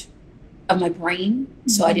out of my brain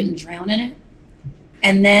so I didn't drown in it.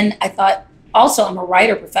 And then I thought, also, I'm a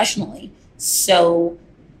writer professionally, so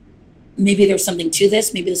maybe there's something to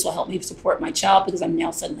this. Maybe this will help me support my child because I'm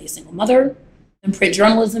now suddenly a single mother. And print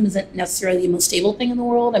journalism isn't necessarily the most stable thing in the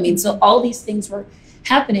world. I mean, so all these things were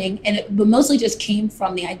happening, but mostly just came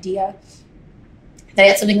from the idea that I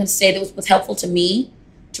had something to say that was helpful to me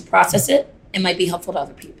to process it and might be helpful to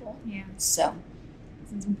other people. Yeah. So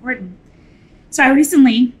it's important. So I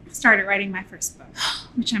recently started writing my first book,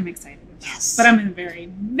 which I'm excited about. Yes. But I'm in very,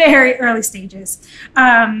 very early stages.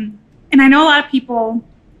 And I know a lot of people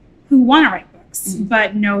who want to write books,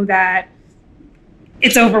 but know that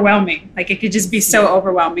it's overwhelming. Like it could just be so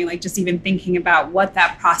overwhelming, like just even thinking about what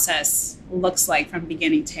that process looks like from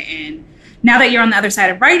beginning to end. Now that you're on the other side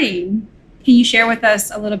of writing, can you share with us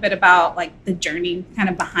a little bit about like the journey kind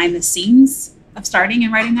of behind the scenes of starting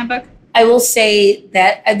and writing that book? I will say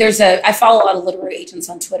that I follow a lot of literary agents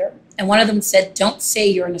on Twitter, and one of them said, don't say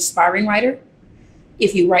you're an aspiring writer.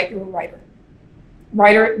 If you write, you're a writer.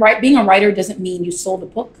 Being a writer doesn't mean you sold a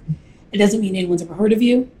book. It doesn't mean anyone's ever heard of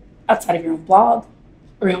you outside of your own blog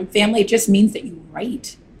or your own family. It just means that you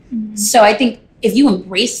write. So I think if you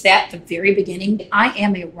embrace that at the very beginning, I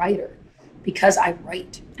am a writer because I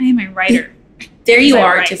write. I am a writer. There you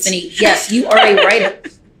are, Tiffany. Yes, you are a writer.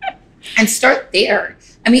 And start there.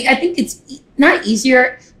 I mean, I think it's not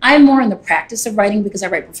easier. I'm more in the practice of writing because I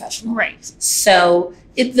write professional. Right. So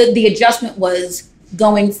the adjustment was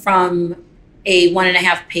going from a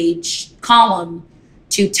 1.5 page column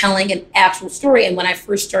to telling an actual story. And when I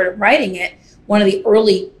first started writing it, one of the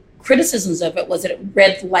early criticisms of it was that it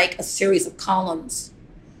read like a series of columns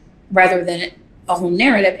rather than a whole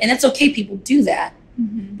narrative. And it's okay, people do that.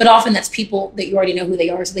 But often that's people that you already know who they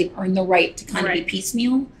are, so they've earned the right to kind of be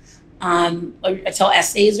piecemeal. Or tell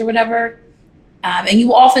essays or whatever. And you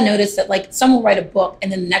will often notice that like someone will write a book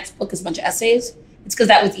and then the next book is a bunch of essays. It's because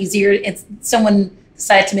that was easier. It's someone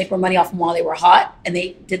decided to make more money off them while they were hot and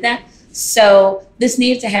they did that. So this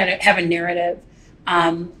needed to have a narrative.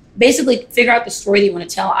 Basically figure out the story that you want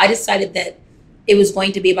to tell. I decided that it was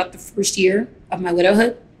going to be about the first year of my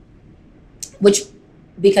widowhood, which,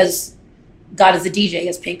 because God is a DJ,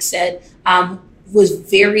 as Pink said, was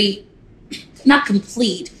very, not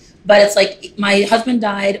complete, but it's like my husband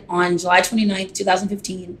died on July 29th,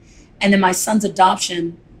 2015, and then my son's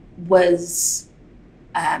adoption was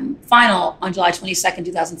final on July 22nd,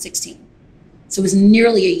 2016. So it was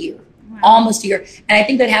nearly a year, almost a year. And I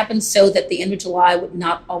think that happened so that the end of July would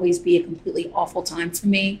not always be a completely awful time for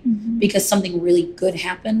me because something really good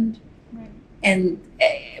happened. Right. And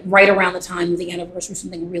right around the time of the anniversary,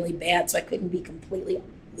 something really bad, so I couldn't be completely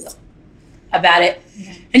about it.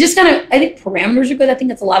 Yeah. And just kind of, I think parameters are good. I think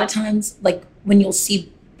that's a lot of times, like when you'll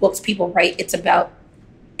see books people write, it's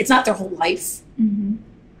not their whole life.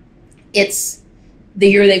 It's the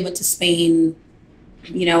year they went to Spain,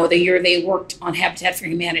 the year they worked on Habitat for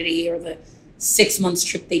Humanity, or the 6 months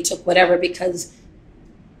trip they took, whatever, because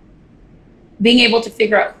being able to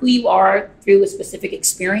figure out who you are through a specific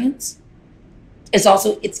experience is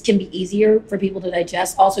also, it can be easier for people to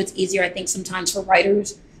digest. Also, it's easier, I think, sometimes for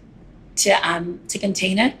writers to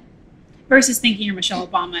contain it. Versus thinking you're Michelle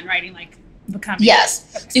Obama and writing like Becoming.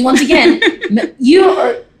 Yes. Okay. See, once again,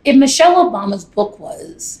 if Michelle Obama's book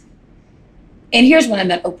was, And here's when I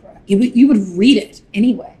met Oprah. You would read it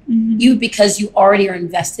anyway. Because you already are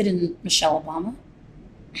invested in Michelle Obama.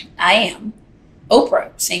 I am.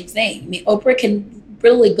 Oprah, same thing. I mean, Oprah can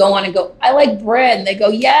really go on and go, I like bread. And they go,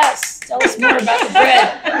 yes, tell us more about the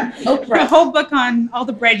bread. Oprah. A whole book on all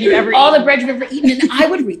the bread you've ever All the bread you've ever eaten. And I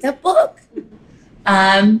would read that book.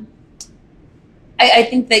 I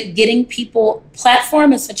think that getting people,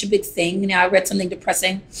 platform is such a big thing. I read something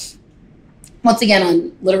depressing, once again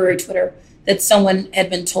on literary Twitter, that someone had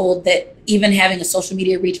been told that even having a social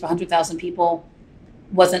media reach of 100,000 people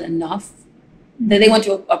wasn't enough. That they went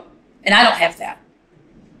to and I don't have that.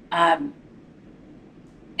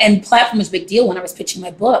 And platform was a big deal when I was pitching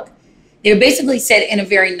my book. They basically said in a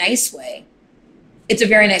very nice way, it's a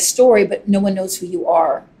very nice story, but no one knows who you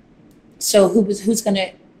are. So who's going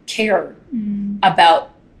to care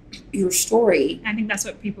about your story? I think that's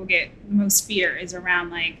what people get the most fear is around,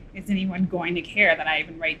 like, is anyone going to care that I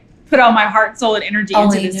even put all my heart, soul, and energy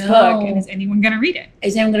into this book, and is anyone going to read it?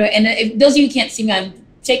 Is anyone going to? And if those of you who can't see me, I'm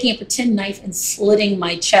taking a pretend knife and slitting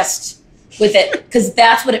my chest with it, because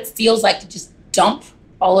that's what it feels like to just dump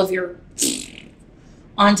all of your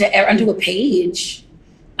onto a page.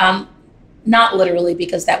 Not literally,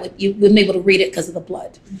 because you wouldn't be able to read it because of the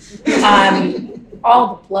blood.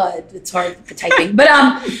 All the blood. It's hard for typing, but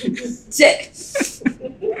sick.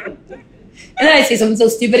 And then I say something so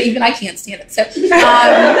stupid, even I can't stand it. So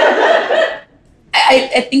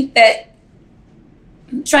I think that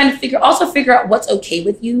I'm trying to figure out what's okay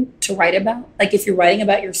with you to write about. Like if you're writing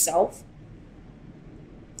about yourself,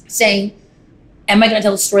 saying, am I going to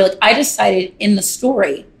tell a story? Like I decided in the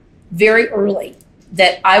story very early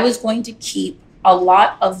that I was going to keep a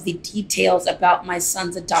lot of the details about my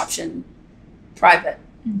son's adoption private.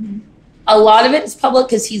 A lot of it is public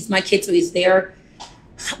because he's my kid, so he's there.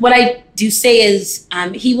 What I do say is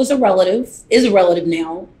he was is a relative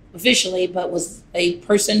now officially, but was a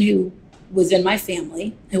person who was in my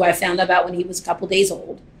family, who I found about when he was a couple days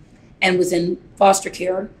old and was in foster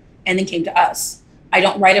care and then came to us. I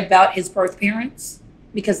don't write about his birth parents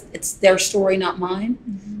because it's their story, not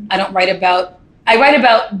mine. I write about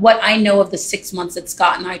what I know of the 6 months that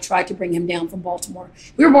Scott and I tried to bring him down from Baltimore.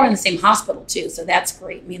 We were born in the same hospital too, so that's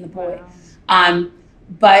great, me and the boy. Wow.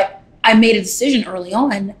 But I made a decision early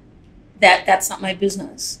on that that's not my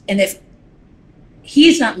business. And if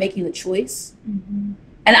he's not making the choice,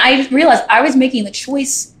 and I realized I was making the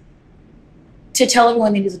choice to tell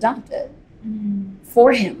everyone that he's adopted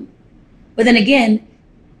for him. But then again,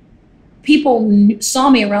 people saw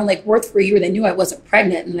me around Lake Worth for a year. They knew I wasn't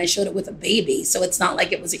pregnant and I showed it with a baby. So it's not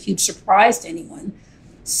like it was a huge surprise to anyone.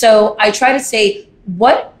 So I try to say,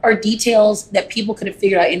 what are details that people could have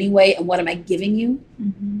figured out anyway? And what am I giving you?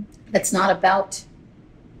 That's not about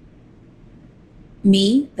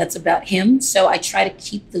me, that's about him. So I try to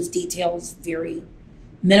keep those details very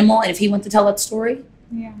minimal. And if he wants to tell that story,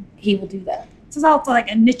 he will do that. So it's also like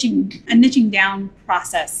a niching down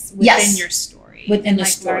process within your story. Within the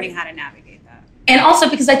like story. Learning how to navigate that. And also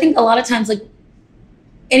because I think a lot of times, like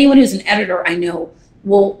anyone who's an editor I know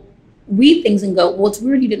will read things and go, well, it's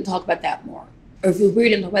weird you didn't talk about that more. Or if it's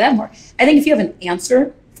weird you didn't talk about that more. I think if you have an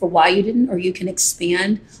answer for why you didn't, or you can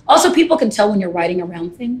expand. Also, people can tell when you're writing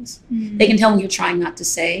around things. They can tell when you're trying not to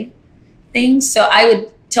say things. So I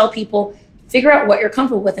would tell people, figure out what you're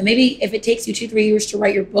comfortable with. And maybe if it takes you 2-3 years to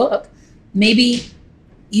write your book, maybe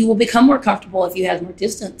you will become more comfortable if you have more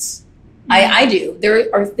distance. I do. There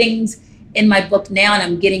are things in my book now, and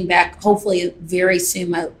I'm getting back, hopefully very soon,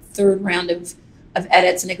 my third round of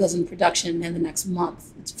edits, and it goes in production in the next month.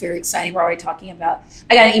 It's very exciting. We're already talking about,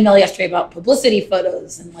 I got an email yesterday about publicity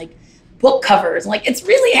photos and like book covers. And like, it's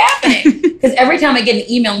really happening. Because every time I get an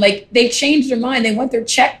email, I'm like, they changed their mind. They want their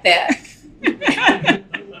check back.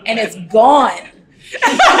 And it's gone.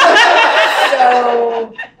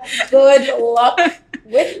 So good luck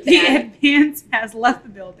with that. The advance has left the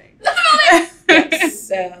building.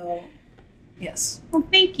 So, yes. Well,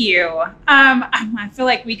 thank you. I feel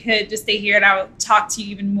like we could just stay here and I will talk to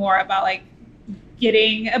you even more about like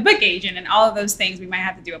getting a book agent and all of those things. We might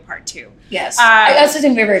have to do a part 2. Yes. I got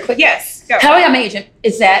something very, very quick. Yes. Go. How I got my agent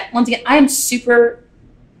is that, once again, I am super,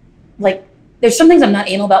 like, there's some things I'm not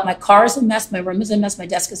anal about. My car is a mess. My room is a mess. My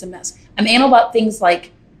desk is a mess. I'm anal about things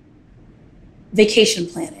like vacation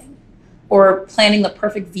planning or planning the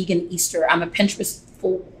perfect vegan Easter. I'm a Pinterest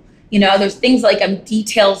fool. You know, there's things like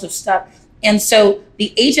details of stuff. And so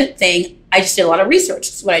the agent thing, I just did a lot of research.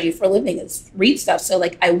 It's what I do for a living is read stuff. So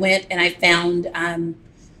like I went and I found,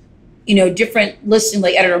 different lists,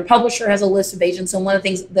 like Editor and Publisher has a list of agents. And one of the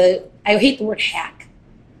things, I hate the word hack,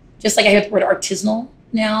 just like I hate the word artisanal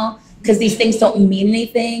now, because these things don't mean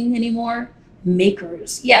anything anymore.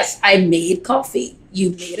 makers. Yes, I made coffee.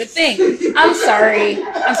 You made a thing. I'm sorry.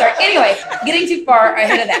 Anyway, getting too far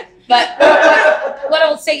ahead of that. But what I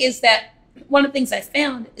will say is that one of the things I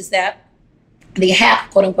found is that the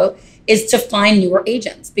hack, quote unquote, is to find newer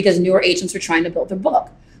agents, because newer agents are trying to build their book.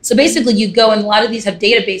 So basically you go, and a lot of these have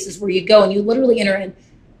databases where you go and you literally enter in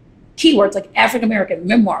keywords like African American,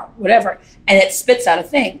 memoir, whatever, and it spits out a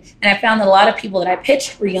thing. And I found that a lot of people that I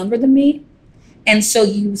pitched were younger than me. And so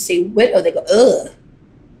you say widow, they go, ugh,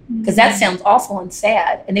 because that sounds awful and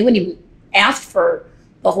sad. And they wouldn't even ask for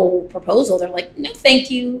the whole proposal. They're like, no, thank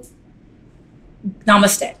you.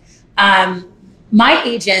 Namaste. My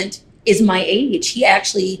agent is my age. He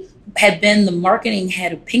actually had been the marketing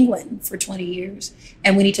head of Penguin for 20 years.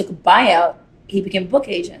 And when he took a buyout, he became a book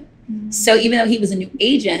agent. So even though he was a new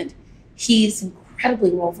agent, he's incredibly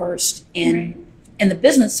well-versed in the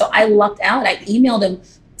business. So I lucked out. I emailed him,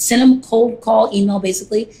 sent him a cold call email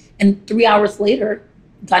basically, and 3 hours later,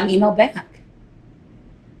 got an email back.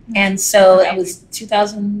 And so that was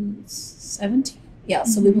 2017. Yeah,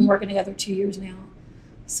 so we've been working together 2 years now.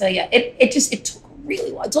 So yeah, it took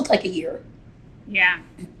really long. It took like a year. Yeah.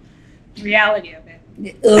 The reality of it.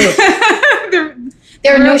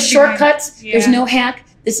 There are no shortcuts. Yeah. There's no hack.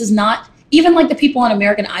 This is not, even like the people on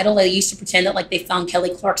American Idol, they used to pretend that like they found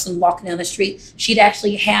Kelly Clarkson walking down the street. She'd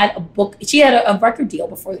actually had a book. She had a record deal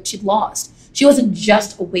before that she'd lost. She wasn't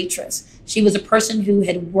just a waitress. She was a person who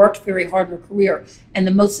had worked very hard in her career. And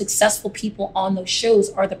the most successful people on those shows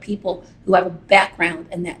are the people who have a background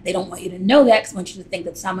in that. They don't want you to know that because they want you to think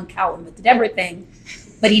that Simon Cowell did everything.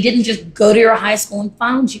 But he didn't just go to your high school and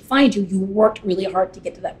find you. You worked really hard to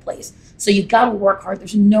get to that place. So you got to work hard.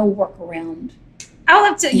 There's no workaround. I would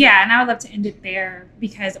love to, and I would love to end it there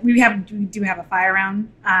because we do have a fire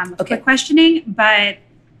round, quick questioning. But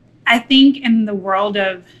I think in the world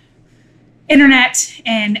of internet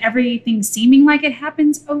and everything seeming like it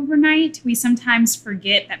happens overnight, we sometimes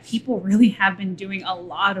forget that people really have been doing a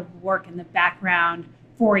lot of work in the background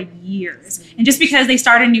for years. And just because they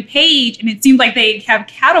start a new page and it seems like they have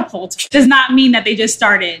catapulted does not mean that they just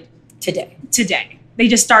started today. They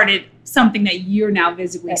just started something that you're now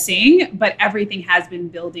visibly seeing, but everything has been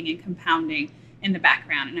building and compounding in the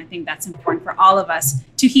background. And I think that's important for all of us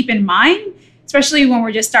to keep in mind, especially when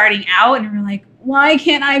we're just starting out and we're like, why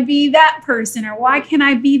can't I be that person? Or why can't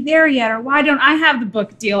I be there yet? Or why don't I have the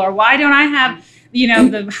book deal? Or why don't I have,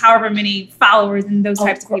 the however many followers and those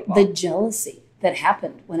types of people? The jealousy that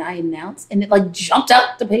happened when I announced, and it like jumped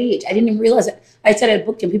out the page. I didn't even realize it. I said I had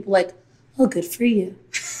booked him. People were like, oh, good for you.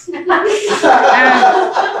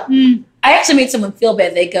 I actually made someone feel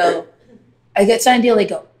bad. They go, I get signed a deal. They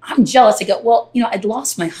go, I'm jealous. I go, well, I'd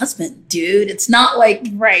lost my husband, dude. It's not like,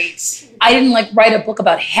 I didn't like write a book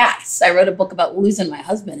about hats. I wrote a book about losing my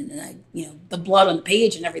husband and the blood on the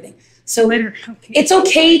page and everything. So it's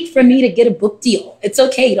okay for me to get a book deal. It's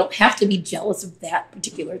okay. You don't have to be jealous of that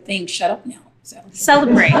particular thing. Shut up now. So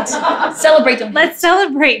celebrate. Let's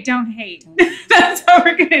celebrate, don't hate. That's how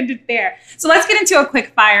we're going to end it there. So let's get into a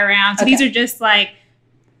quick fire round. So these are just like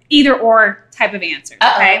either or type of answers.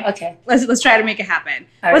 Okay. Okay. Let's try to make it happen.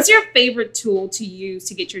 All What's your favorite tool to use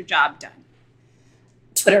to get your job done?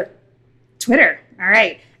 Twitter. All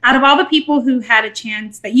right. Out of all the people who had a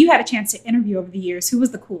chance to interview over the years, who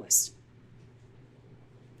was the coolest?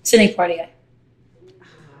 Sidney Poitier.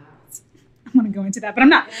 I want to go into that, but I'm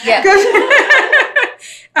not. Yeah.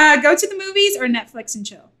 Go to the movies or Netflix and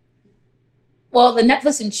chill? Well, the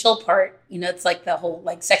Netflix and chill part, it's like the whole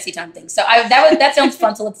like sexy time thing. So that sounds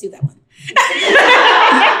fun. So let's do that one.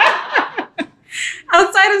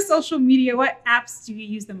 Outside of social media, what apps do you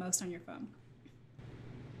use the most on your phone?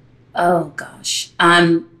 Oh gosh,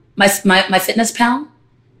 my Fitness Pal.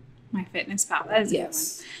 My Fitness Pal. That is a good one.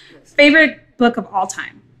 Yes. Favorite book of all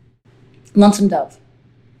time? Lonesome Dove.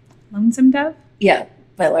 Lonesome Dove? Yeah,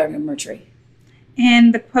 by Larry Murtry.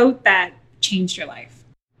 And the quote that changed your life?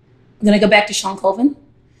 I'm going to go back to Sean Colvin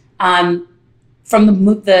from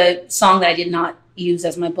the song that I did not use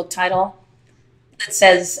as my book title. That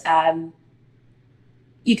says,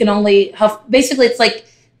 you can only have, basically it's like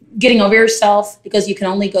getting over yourself because you can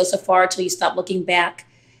only go so far till you stop looking back.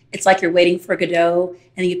 It's like you're waiting for Godot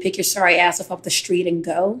and then you pick your sorry ass off the street and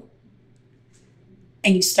go.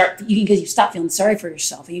 And you stop feeling sorry for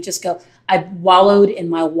yourself. And you just go, I've wallowed in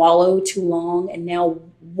my wallow too long. And now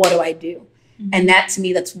what do I do? Mm-hmm. And that to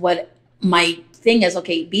me, that's what my thing is.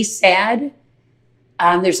 Okay, be sad.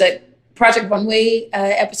 There's a Project Runway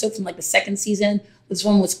episode from like the second season. This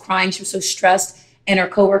woman was crying. She was so stressed. And her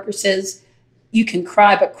coworker says, you can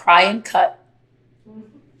cry, but cry and cut.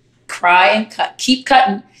 Cry and cut. Keep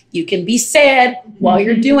cutting. You can be sad while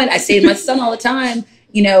you're doing. I say to my son all the time,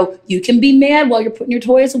 you can be mad while you're putting your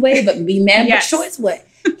toys away, but be mad Yes. with your toys away.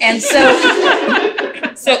 And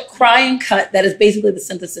so cry and cut, that is basically the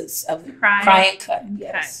synthesis of cry and cut.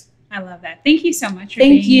 Yes. I love that. Thank you so much for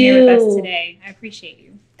Thank being here with us you. today. I appreciate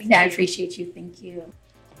you. Yeah, I appreciate you. Thank you.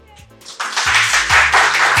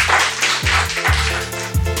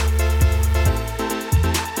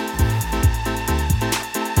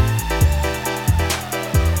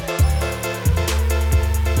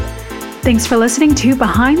 Thanks for listening to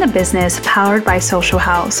Behind the Business, powered by Social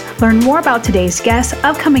House. Learn more about today's guests,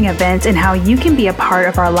 upcoming events, and how you can be a part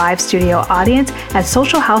of our live studio audience at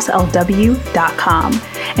socialhouselw.com.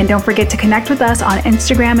 And don't forget to connect with us on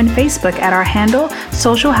Instagram and Facebook at our handle,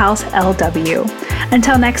 socialhouselw.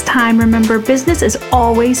 Until next time, remember, business is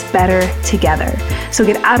always better together. So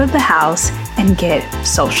get out of the house and get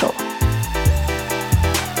social.